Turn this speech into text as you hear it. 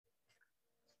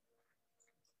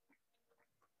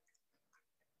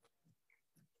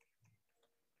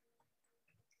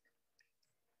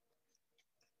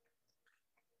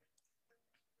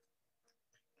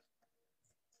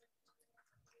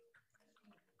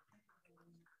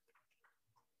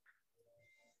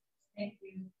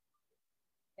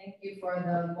Thank you for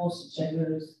the most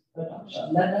generous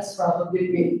introduction. That has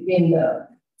probably been the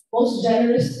most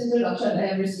generous introduction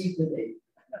I have received today.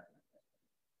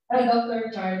 Dr.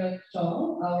 Charlotte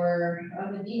Chong, our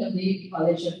Dean of the UP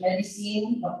College of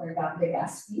Medicine, Dr. Gabby,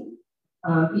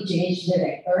 PGH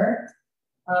Director,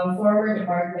 former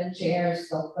department chairs,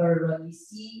 Dr. Rodney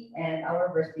C., and our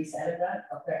birthday celebrant,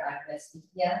 Dr. Agnes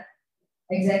Tikia,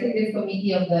 Executive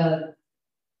Committee of the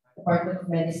Department of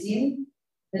Medicine,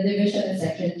 the Division and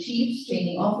Section Chiefs,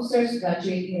 Training Officers,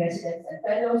 Graduating Residents, and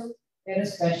Fellows, with a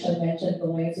special mention to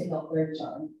ngayon si Dr.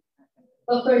 John.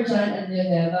 Dr. John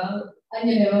Añoneva,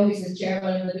 who is the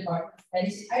chairman of the Department of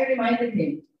Medicine, I reminded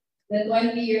him that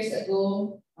 20 years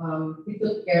ago, he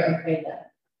took care of my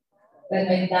dad. When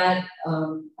my dad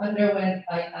underwent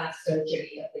bypass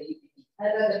surgery at the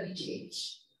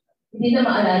PGH. Hindi na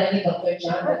maalala ni Dr.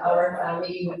 John that our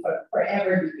family will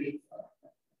forever be grateful.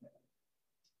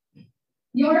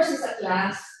 Yours is a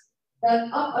class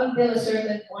that up until a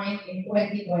certain point in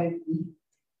 2020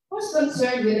 was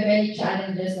concerned with the many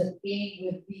challenges that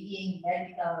came with being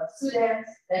medical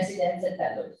students, residents, and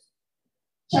fellows.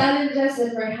 Challenges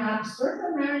that perhaps were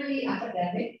primarily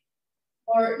academic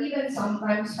or even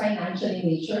sometimes financial in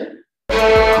nature.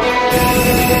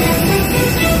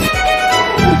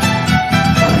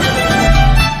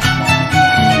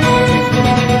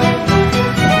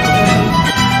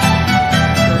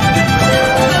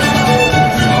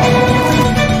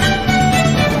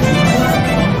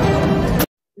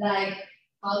 Like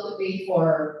how to pay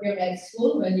for your med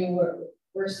school when you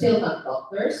were still not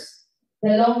doctors,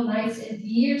 the long nights and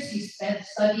years you spent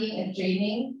studying and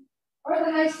training, or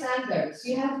the high standards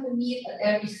you have to meet at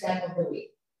every step of the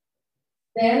way.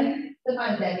 Then the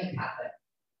pandemic happened.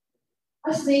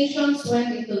 As nations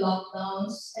went into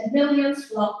lockdowns and millions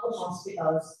flocked to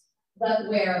hospitals that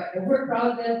were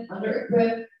overcrowded,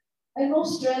 under-equipped, and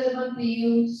most relevant to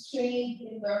you, strained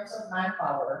in terms of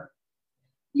manpower,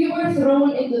 you were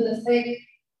thrown into the thick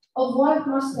of what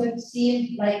must have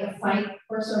seemed like a fight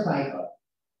for survival,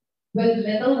 with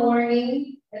little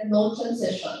warning and no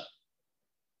transition.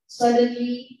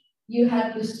 Suddenly, you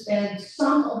had to spend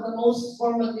some of the most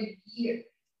formative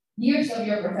years of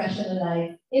your professional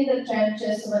life in the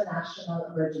trenches of a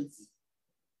national emergency.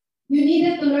 You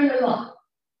needed to learn a lot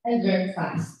and learn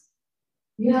fast.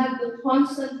 You had to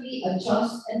constantly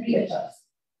adjust and readjust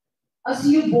as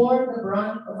you bore the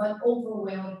brunt of an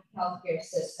overwhelmed healthcare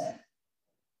system.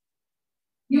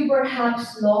 You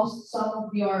perhaps lost some of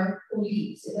your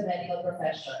colleagues in the medical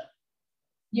profession.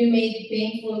 You made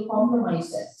painful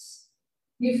compromises.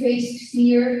 You faced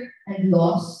fear and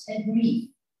loss and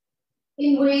grief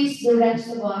in ways the rest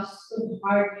of us could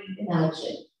hardly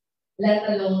imagine, let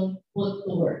alone put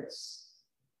to words.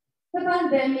 The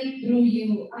pandemic threw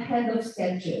you ahead of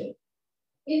schedule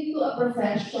into a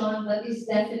profession that is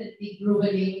definitely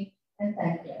grueling and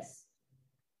thankless.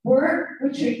 Work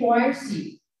which requires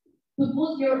you to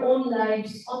put your own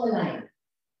lives on the line,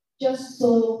 just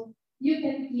so you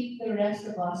can keep the rest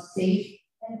of us safe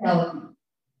and healthy.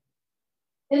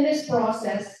 In this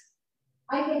process,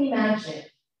 I can imagine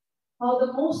how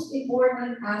the most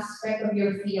important aspect of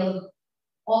your field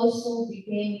also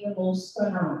became the most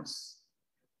pronounced.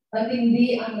 At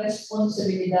hindi ang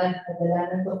responsibilidad na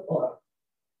dala ng doktor,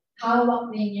 hawak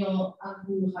ninyo ang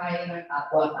buhay ng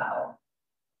kapwa-tao.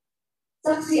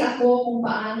 Saksi ako kung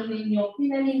paano ninyo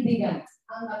pinanindigan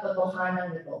ang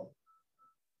katotohanan nito.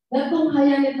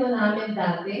 Natunghayan ito namin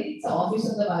dati sa Office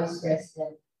of the Vice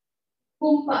President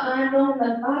kung paano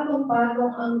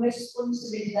nagpatong-patong ang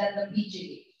responsibilidad ng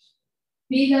PGH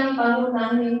bilang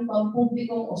pangunahing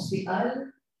pampublikong ospital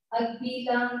at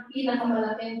bilang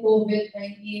pinakamalaking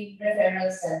COVID-19 referral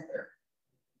center.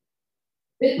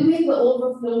 Between the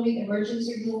overflowing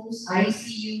emergency rooms,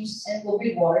 ICUs, and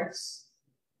COVID wards,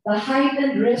 the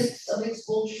heightened risks of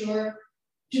exposure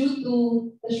due to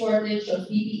the shortage of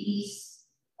PPEs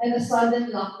and the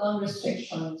sudden lockdown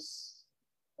restrictions,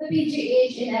 the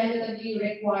PGH inevitably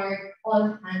required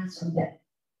all hands on deck.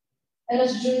 And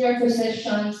as junior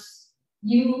physicians,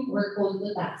 you were called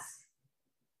to task.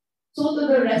 So to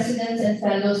the residents and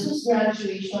fellows whose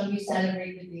graduation we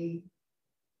celebrate today,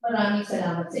 maraming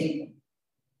salamat sa inyo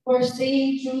for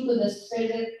staying true to the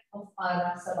spirit of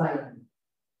para sa bayan.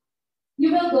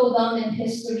 You will go down in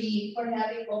history for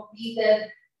having completed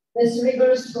this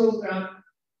rigorous program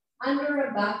under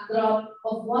a backdrop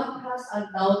of what has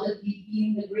undoubtedly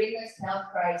been the greatest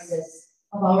health crisis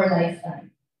of our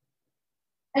lifetime.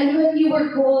 And when you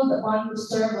were called upon to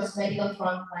serve as medical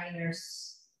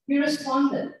frontliners, you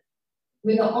responded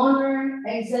with the honor,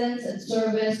 excellence, and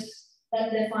service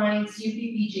that defines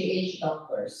UPPGH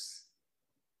doctors.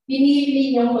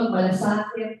 Pinili niyong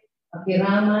magmalasakit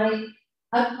pakiramay,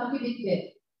 at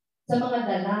pakibitbit sa mga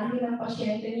dalahi ng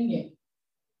pasyente ninyo.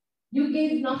 You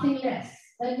gave nothing less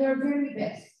than your very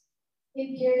best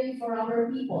in caring for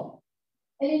our people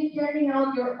and in carrying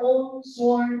out your own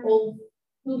sworn oath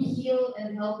to heal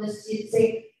and help the sick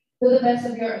to the best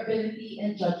of your ability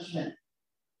and judgment.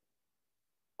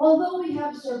 Although we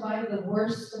have survived the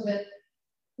worst of it,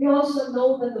 we also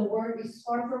know that the work is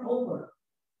far from over.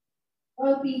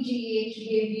 While PGH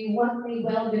gave you what may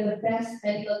well be the best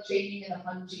medical training in the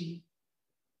country,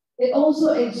 it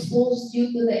also exposed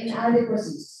you to the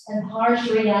inadequacies and harsh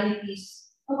realities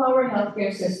of our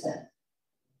healthcare system,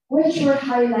 which were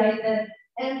highlighted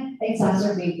and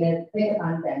exacerbated by the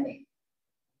pandemic.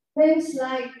 Things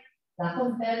like lack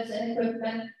of beds and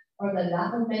equipment, or the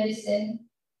lack of medicine,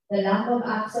 the lack of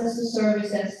access to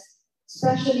services,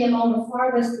 especially among the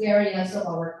farthest areas of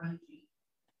our country,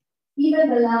 even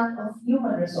the lack of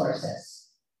human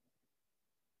resources.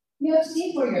 You have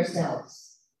seen for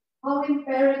yourselves how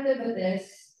imperative it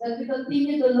is that we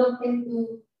continue to look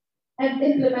into and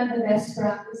implement the best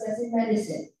practices in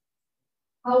medicine,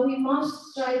 how we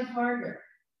must strive harder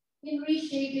in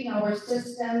reshaping our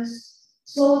systems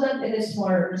so that it is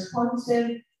more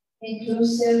responsive,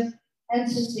 inclusive, and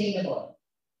sustainable.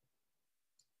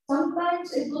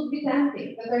 Sometimes it would be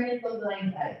tempting to turn into a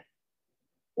blind eye.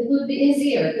 It would be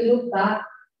easier to look back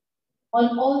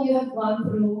on all you have gone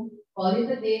through, call it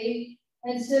a day,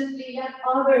 and simply let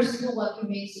others do what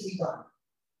remains to be done.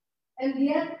 And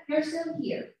yet, you're still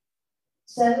here,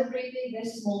 celebrating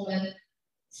this moment,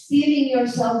 steeling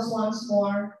yourselves once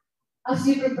more as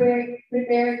you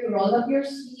prepare to roll up your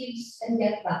sleeves and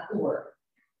get back to work.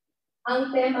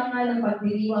 Ang tema nga ng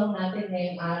pagdiriwang natin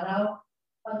ngayong araw,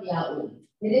 paglaom.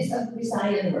 It is a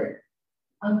Visayan word.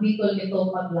 Ang Bicol nito,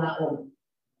 paglaom,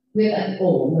 with an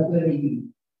O, not with a U,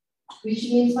 which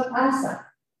means pag-asa.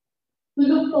 To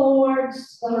look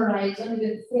towards the horizon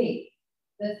with faith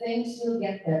that things will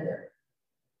get better.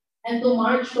 And to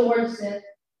march towards it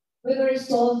with a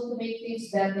resolve to make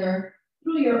things better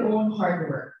through your own hard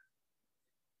work.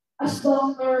 As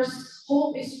doctors,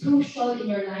 hope is crucial in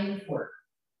your line of work.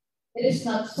 It is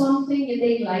not something you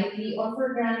take lightly or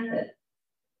for granted.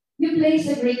 You place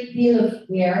a great deal of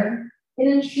care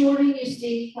in ensuring you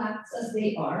state facts as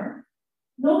they are,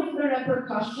 knowing the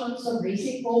repercussions of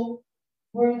raising hope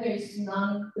where there is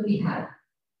none to be had.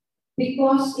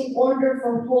 Because in order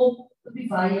for hope to be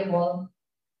viable,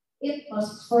 it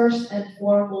must first and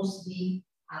foremost be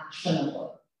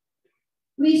actionable.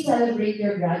 We celebrate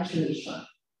your graduation,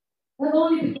 not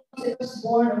only because it was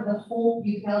born of the hope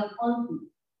you held onto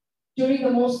during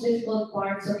the most difficult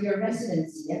parts of your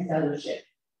residency and fellowship,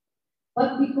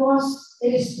 but because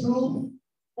it is proof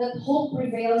that hope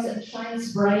prevails and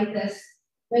shines brightest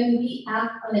when we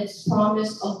act on its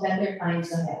promise of better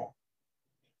times ahead.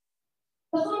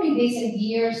 The coming days and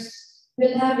years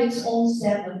will have its own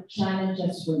set of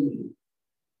challenges for you.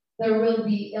 There will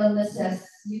be illnesses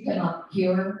you cannot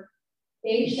cure,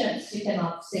 patients you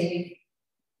cannot save,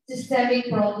 systemic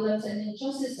problems and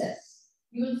injustices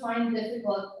you will find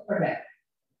difficult to correct.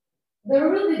 There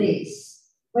will be days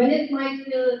when it might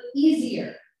feel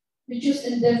easier to choose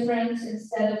indifference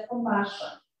instead of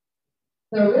compassion.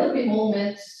 There will be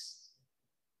moments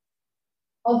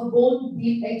of both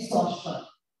deep exhaustion,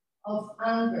 of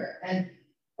anger and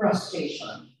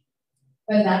frustration.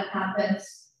 When that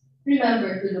happens,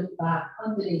 remember to look back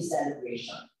on today's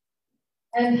celebration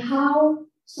and how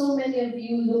so many of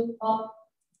you look up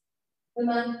the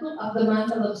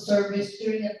mantle of service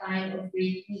during a time of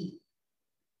great need.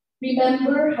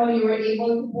 Remember how you were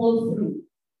able to pull through,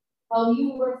 how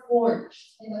you were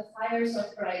forged in the fires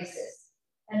of crisis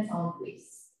and found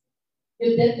ways.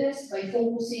 You did this by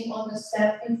focusing on the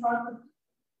step in front of you,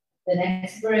 the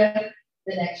next breath,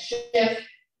 the next shift,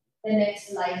 the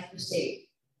next life to save.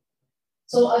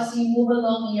 So as you move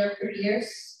along in your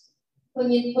careers,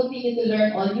 continue to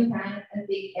learn all you can and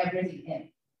take everything in.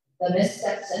 The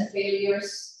missteps and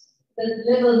failures, the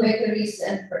little victories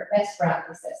and best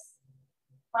practices.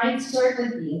 Find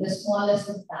certainty in the smallest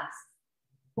of tasks,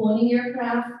 honing your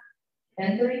craft,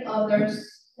 mentoring others,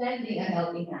 lending a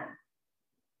helping hand.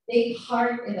 Take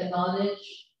heart in the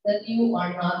knowledge that you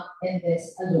are not in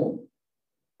this alone.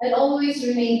 And always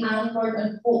remain anchored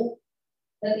on hope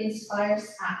that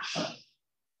inspires action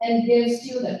and gives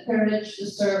you the courage to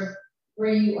serve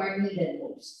where you are needed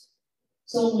most.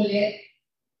 So muli,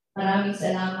 maraming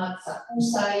salamat sa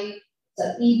husay,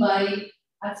 sa tibay,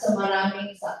 at sa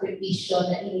maraming sakripisyo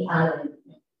na inialay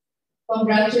niyo.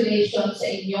 Congratulations sa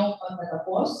inyong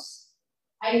pagtatapos.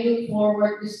 I look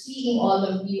forward to seeing all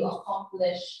of you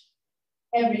accomplish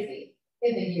everything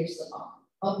in the years to come.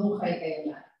 Mabuhay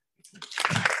kayo lahat.